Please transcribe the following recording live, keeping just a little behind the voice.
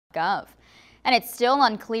And it's still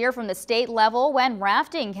unclear from the state level when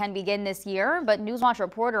rafting can begin this year, but Newswatch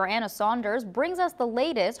reporter Anna Saunders brings us the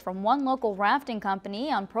latest from one local rafting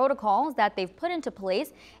company on protocols that they've put into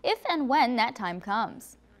place if and when that time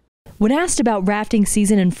comes. When asked about rafting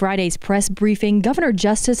season in Friday's press briefing, Governor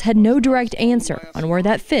Justice had no direct answer on where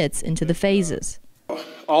that fits into the phases.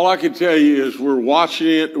 All I can tell you is we're watching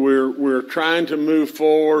it. We're trying to move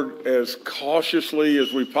forward as cautiously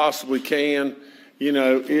as we possibly can. You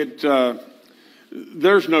know,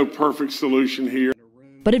 there's no perfect solution here.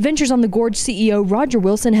 But Adventures on the Gorge CEO Roger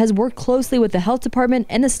Wilson has worked closely with the health department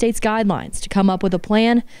and the state's guidelines to come up with a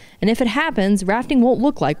plan. And if it happens, rafting won't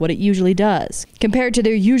look like what it usually does. Compared to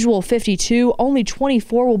their usual 52, only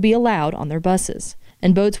 24 will be allowed on their buses.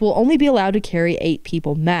 And boats will only be allowed to carry 8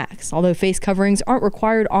 people max. Although face coverings aren't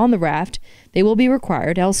required on the raft, they will be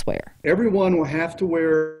required elsewhere. Everyone will have to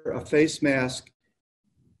wear a face mask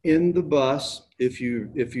in the bus if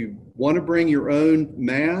you want to bring your own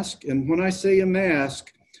mask. And when I say a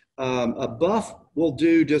mask, a buff will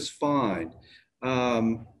do just fine.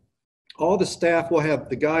 All the staff will have,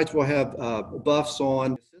 the guides will have buffs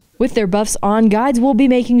on. With their buffs on, guides will be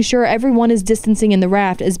making sure everyone is distancing in the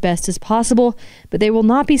raft as best as possible, but they will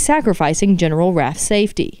not be sacrificing general raft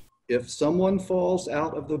safety. If someone falls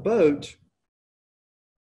out of the boat,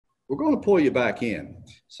 we're going to pull you back in.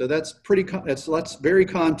 So that's very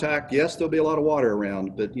contact. Yes, there'll be a lot of water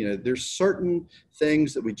around, but you know, there's certain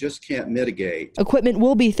things that we just can't mitigate. Equipment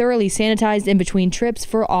will be thoroughly sanitized in between trips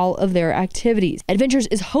for all of their activities. Adventures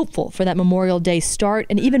is hopeful for that Memorial Day start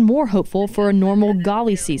and even more hopeful for a normal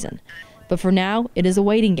golly season. But for now, it is a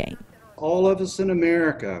waiting game. All of us in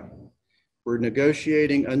America, we're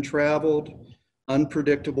negotiating untraveled,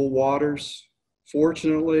 unpredictable waters.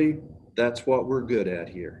 Fortunately, that's what we're good at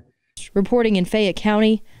here. Reporting in Fayette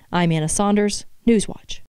County, I'm Anna Saunders,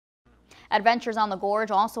 Newswatch. Adventures on the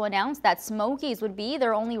Gorge also announced that Smokies would be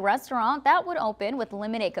their only restaurant that would open with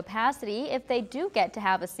limited capacity if they do get to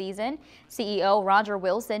have a season. CEO Roger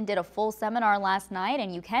Wilson did a full seminar last night,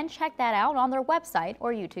 and you can check that out on their website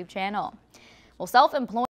or YouTube channel. Well, self-employed